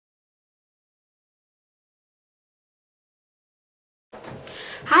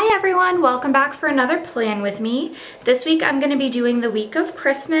Hi everyone, welcome back for another plan with me. This week I'm going to be doing the week of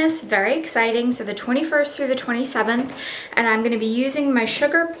Christmas, very exciting, so the 21st through the 27th, and I'm going to be using my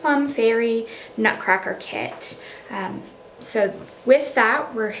Sugar Plum Fairy Nutcracker kit. So with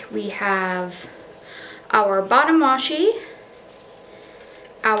that, we have our bottom washi,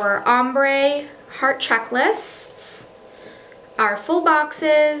 our ombre heart checklists, our full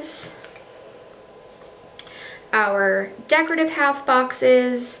boxes, our decorative half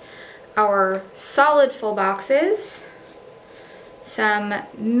boxes, our solid full boxes, some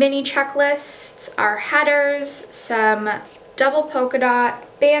mini checklists, our headers, some double polka dot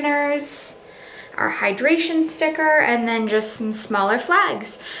banners, our hydration sticker, and then just some smaller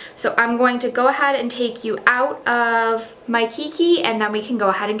flags. So I'm going to go ahead and take you out of my Kiki and then we can go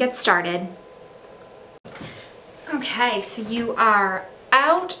ahead and get started. Okay, so you are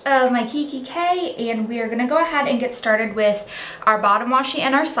out of my Kiki K, and we are going to go ahead and get started with our bottom washi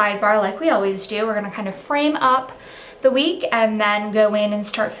and our sidebar like we always do. We're going to kind of frame up the week and then go in and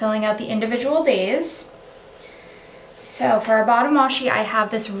start filling out the individual days. So for our bottom washi, I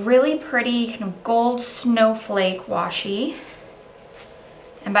have this really pretty kind of gold snowflake washi,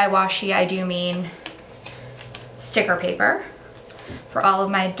 and by washi I do mean sticker paper for all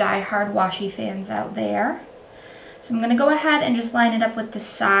of my die-hard washi fans out there. So I'm going to go ahead and just line it up with the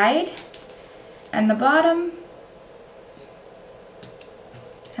side and the bottom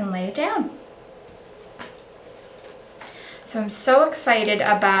and lay it down. So I'm so excited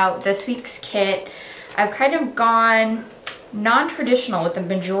about this week's kit. I've kind of gone non-traditional with the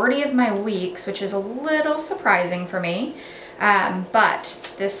majority of my weeks, which is a little surprising for me,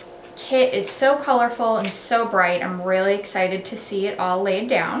 but this kit is so colorful and so bright. I'm really excited to see it all laid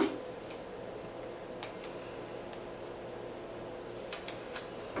down.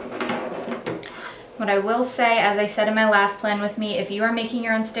 What I will say, as I said in my last plan with me, if you are making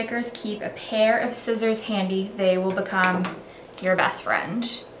your own stickers, keep a pair of scissors handy. They will become your best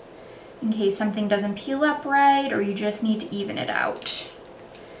friend in case something doesn't peel up right or you just need to even it out.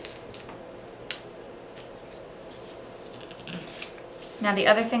 Now the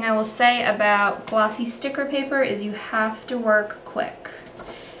other thing I will say about glossy sticker paper is you have to work quick.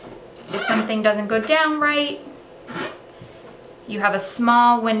 If something doesn't go down right, you have a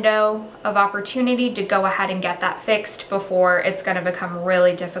small window of opportunity to go ahead and get that fixed before it's going to become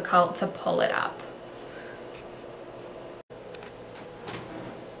really difficult to pull it up.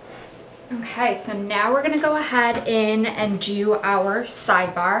 Okay, so now we're going to go ahead in and do our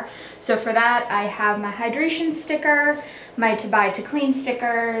sidebar. So for that, I have my hydration sticker, my to buy to clean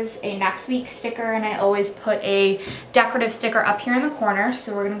stickers, a next week sticker, and I always put a decorative sticker up here in the corner.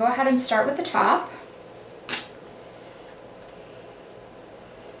 So we're going to go ahead and start with the top.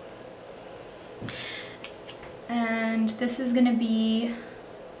 And this is going to be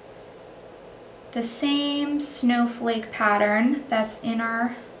the same snowflake pattern that's in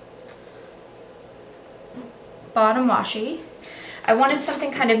our bottom washi. I wanted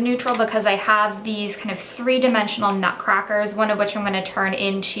something kind of neutral because I have these kind of three-dimensional nutcrackers, one of which I'm going to turn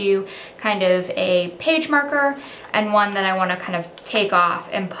into kind of a page marker, and one that I want to kind of take off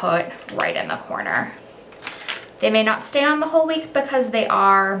and put right in the corner. They may not stay on the whole week because they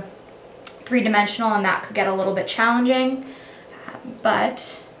are three-dimensional and that could get a little bit challenging,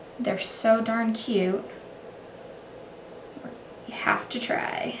 but they're so darn cute. You have to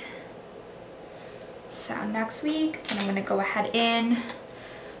try. So next week, and I'm going to go ahead in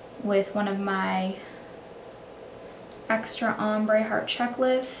with one of my extra ombre heart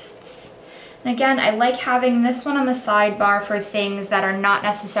checklists. And again, I like having this one on the sidebar for things that are not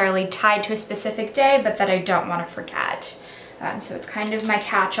necessarily tied to a specific day, but that I don't want to forget. So it's kind of my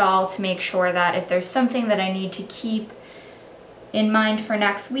catch-all to make sure that if there's something that I need to keep in mind for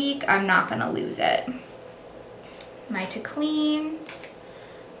next week, I'm not going to lose it. My to clean,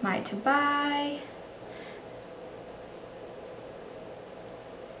 my to buy,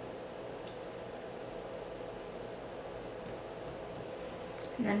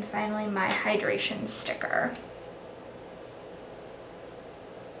 and then finally my hydration sticker.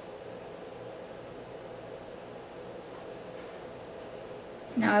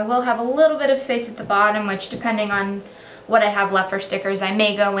 Now I will have a little bit of space at the bottom, which depending on what I have left for stickers, I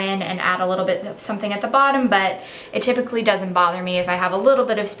may go in and add a little bit of something at the bottom, but it typically doesn't bother me if I have a little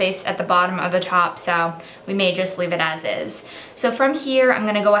bit of space at the bottom or the top, so we may just leave it as is. So from here, I'm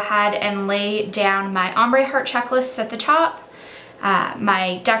gonna go ahead and lay down my ombre heart checklists at the top,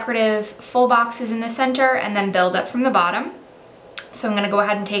 my decorative full boxes in the center, and then build up from the bottom. So I'm gonna go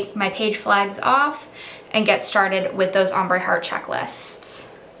ahead and take my page flags off and get started with those ombre heart checklists.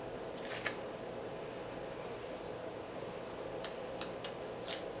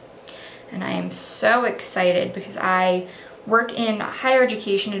 am so excited because I work in higher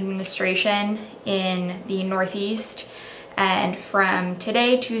education administration in the Northeast, and from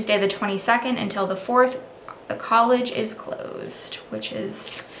today, Tuesday the 22nd, until the 4th, the college is closed, which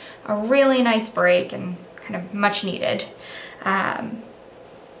is a really nice break and kind of much needed.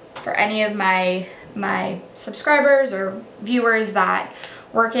 For any of my subscribers or viewers that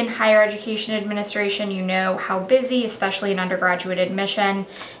work in higher education administration, you know how busy, especially in undergraduate admission,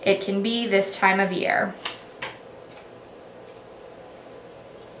 it can be this time of year.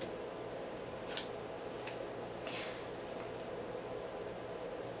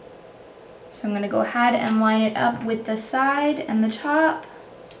 So I'm going to go ahead and line it up with the side and the top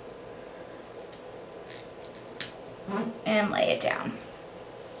and lay it down.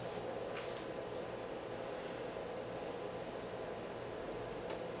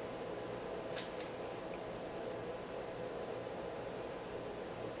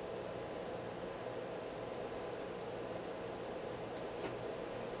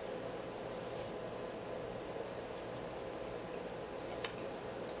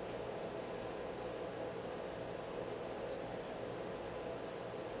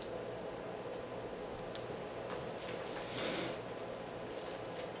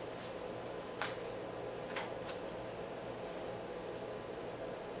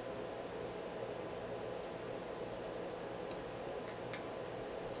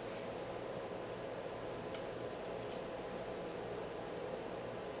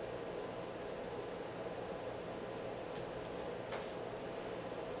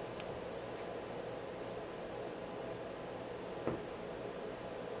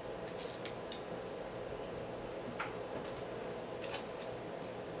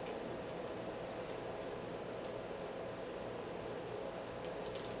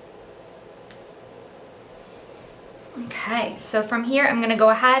 Okay, so from here I'm going to go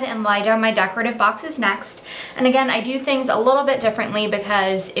ahead and lie down my decorative boxes next. And again, I do things a little bit differently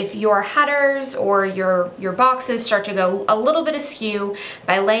because if your headers or your boxes start to go a little bit askew,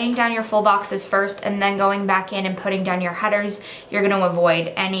 by laying down your full boxes first and then going back in and putting down your headers, you're going to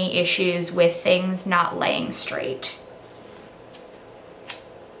avoid any issues with things not laying straight.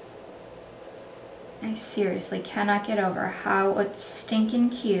 I seriously cannot get over how stinking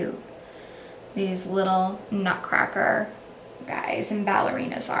cute these little Nutcracker guys and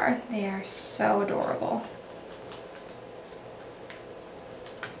ballerinas are. They are so adorable.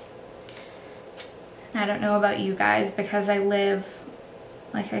 And I don't know about you guys, because I live,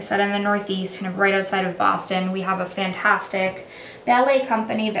 like I said, in the Northeast, kind of right outside of Boston. We have a fantastic ballet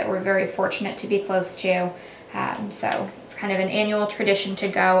company that we're very fortunate to be close to. So it's kind of an annual tradition to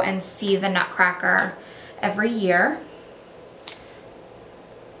go and see the Nutcracker every year.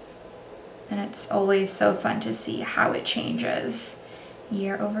 And it's always so fun to see how it changes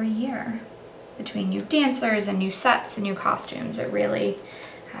year over year between new dancers and new sets and new costumes. It really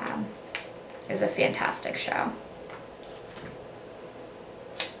is a fantastic show.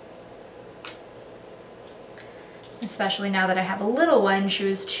 Especially now that I have a little one. She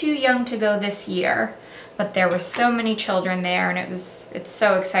was too young to go this year, but there were so many children there, and it's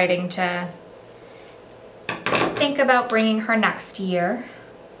so exciting to think about bringing her next year,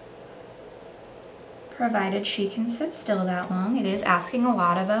 provided she can sit still that long. It is asking a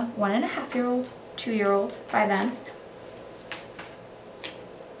lot of a 1.5-year-old, 2-year-old by then.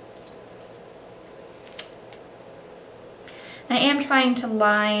 I am trying to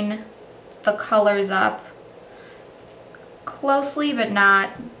line the colors up closely, but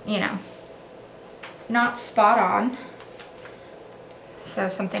not, you know, not spot on. So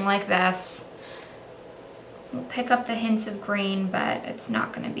something like this will pick up the hints of green, but it's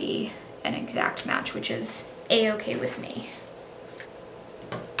not going to be an exact match, which is a-okay with me.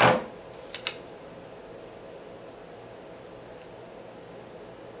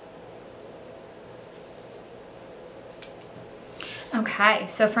 Okay,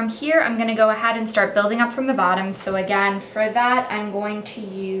 so from here I'm going to go ahead and start building up from the bottom. So again, for that I'm going to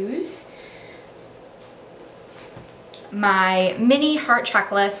use my mini heart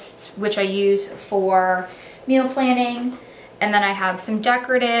checklists, which I use for meal planning. And then I have some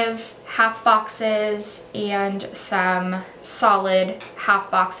decorative half boxes and some solid half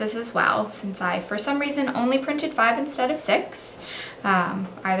boxes as well, since I, for some reason, only printed 5 instead of 6.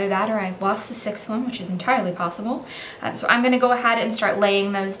 Either that or I lost the 6th one, which is entirely possible. So I'm going to go ahead and start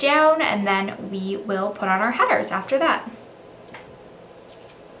laying those down, and then we will put on our headers after that.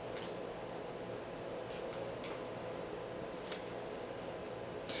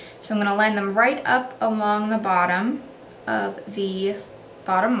 So I'm going to line them right up along the bottom of the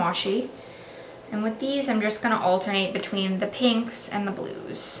bottom washi, and with these I'm just going to alternate between the pinks and the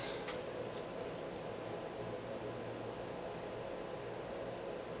blues.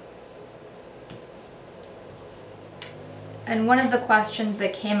 And one of the questions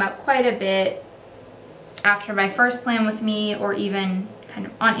that came up quite a bit after my first plan with me, or even kind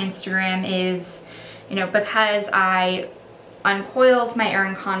of on Instagram, is, you know, because I uncoiled my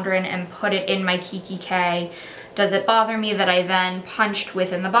Erin Condren and put it in my Kiki K, does it bother me that I then punched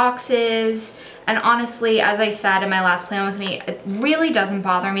within the boxes? And honestly, as I said in my last plan with me, it really doesn't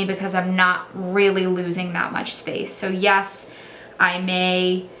bother me because I'm not really losing that much space. So yes, I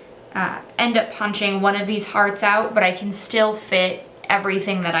may end up punching one of these hearts out, but I can still fit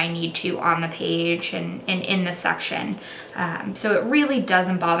everything that I need to on the page and in the section. So it really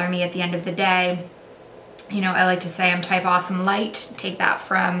doesn't bother me at the end of the day. You know, I like to say I'm type awesome light. Take that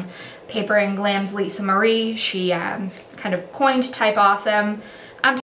from Paper and Glam's Lisa Marie. She kind of coined type awesome.